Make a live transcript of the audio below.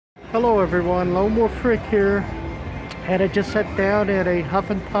Hello everyone, LoneWulfRick here, and I just sat down at a Huff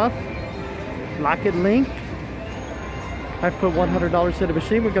and Puff locket link. I put $100 in the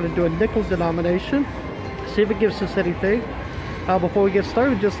machine. We're going to do a nickel denomination, see if it gives us anything. Before we get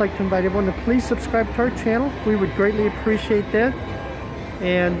started, I'd just like to invite everyone to please subscribe to our channel. We would greatly appreciate that,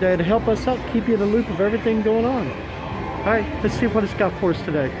 and to help us out, keep you in the loop of everything going on. Alright, let's see what it's got for us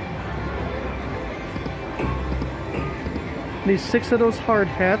today. Need 6 of those hard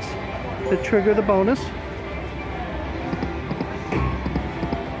hats to trigger the bonus.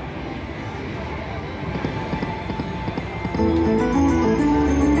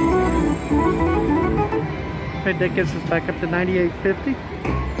 Okay, that gets us back up to $98.50.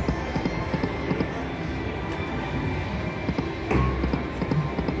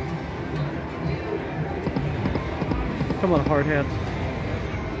 Come on, hard hats.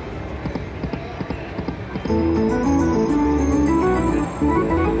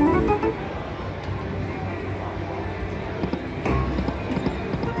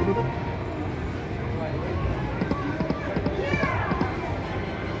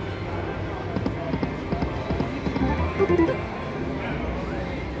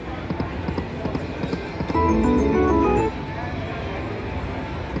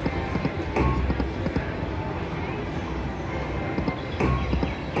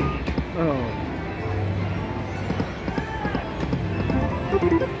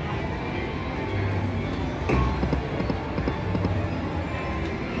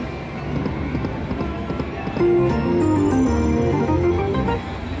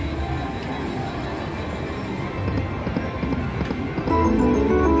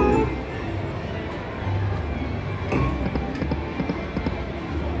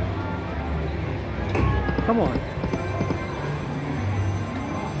 Come on.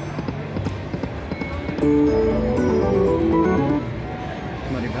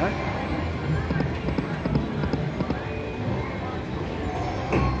 Money back.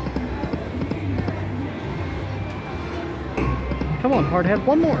 Come on, hard hat,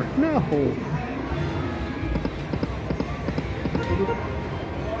 one more. No.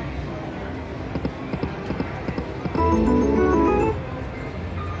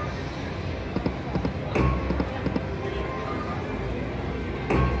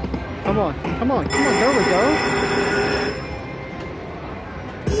 Come on, come on, come on, there we go.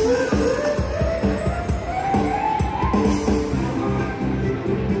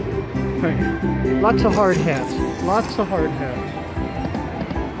 Right. Lots of hard hats, lots of hard hats.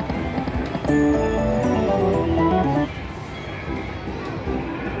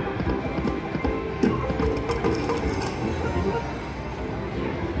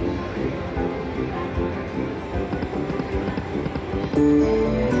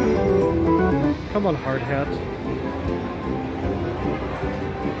 Come on, hard hats.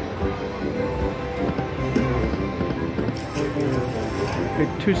 Okay,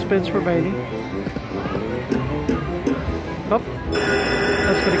 2 spins remaining. Oh,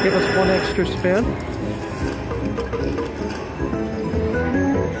 that's going to give us 1 extra spin.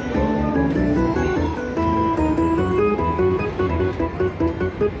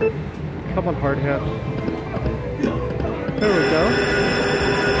 Come on, hard hats. There we go.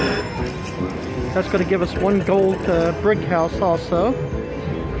 That's going to give us 1 gold brick house also.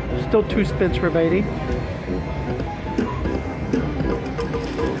 Still 2 spins remaining.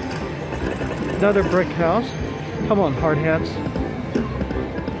 Another brick house. Come on, hard hats.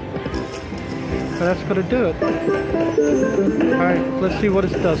 And that's going to do it. Alright, let's see what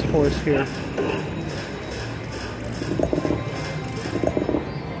it does for us here.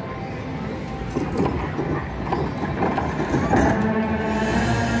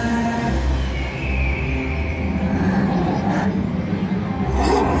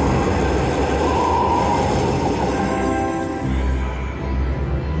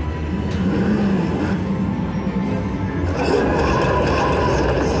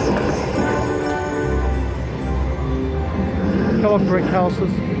 Come on, brick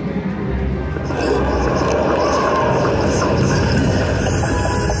houses.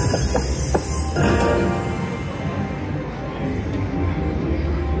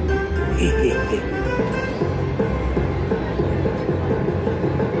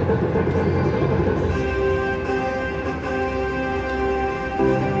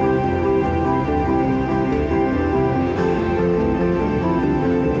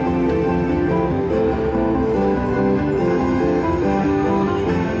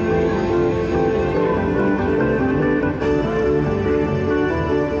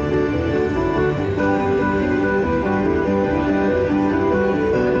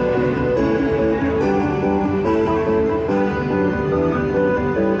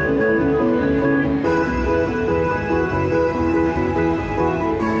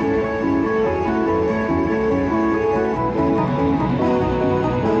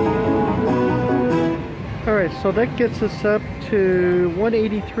 So that gets us up to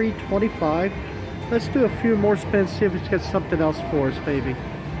 183.25. Let's do a few more spins, see if it's got something else for us, maybe.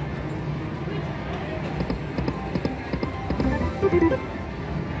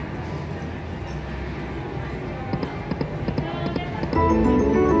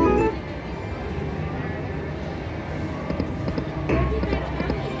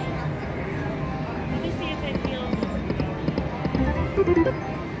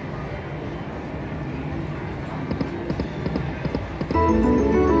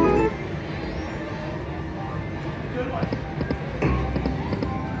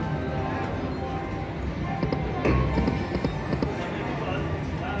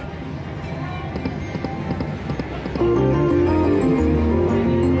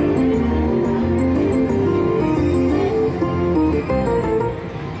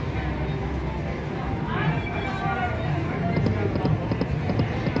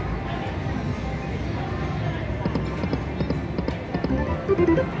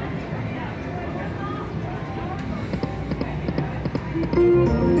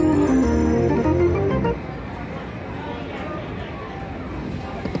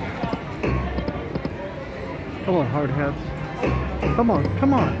 Come on, hard hats. Come on,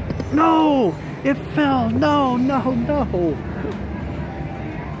 come on. No! It fell! No, no, no!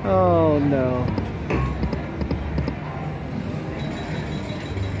 Oh, no.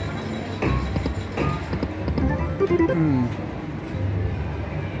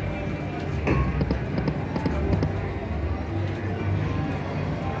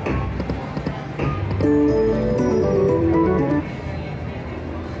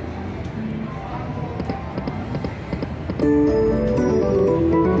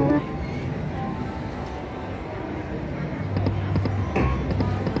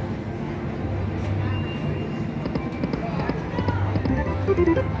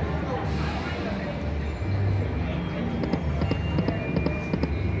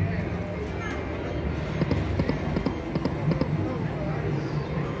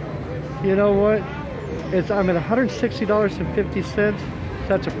 You know what? I'm at $160.50.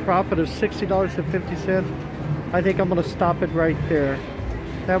 That's a profit of $60.50. I think I'm going to stop it right there.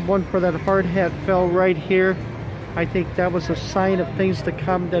 That one for that hard hat fell right here. I think that was a sign of things to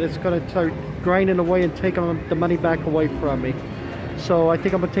come, that it's going to start grinding away and taking the money back away from me. So I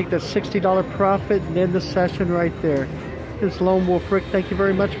think I'm going to take that $60 profit and end the session right there. This is LoneWulfRick. Thank you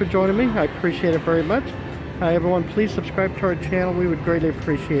very much for joining me. I appreciate it very much. Everyone, please subscribe to our channel. We would greatly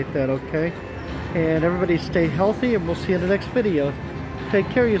appreciate that, okay? And everybody stay healthy, and we'll see you in the next video. Take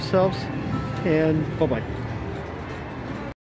care of yourselves, and bye-bye.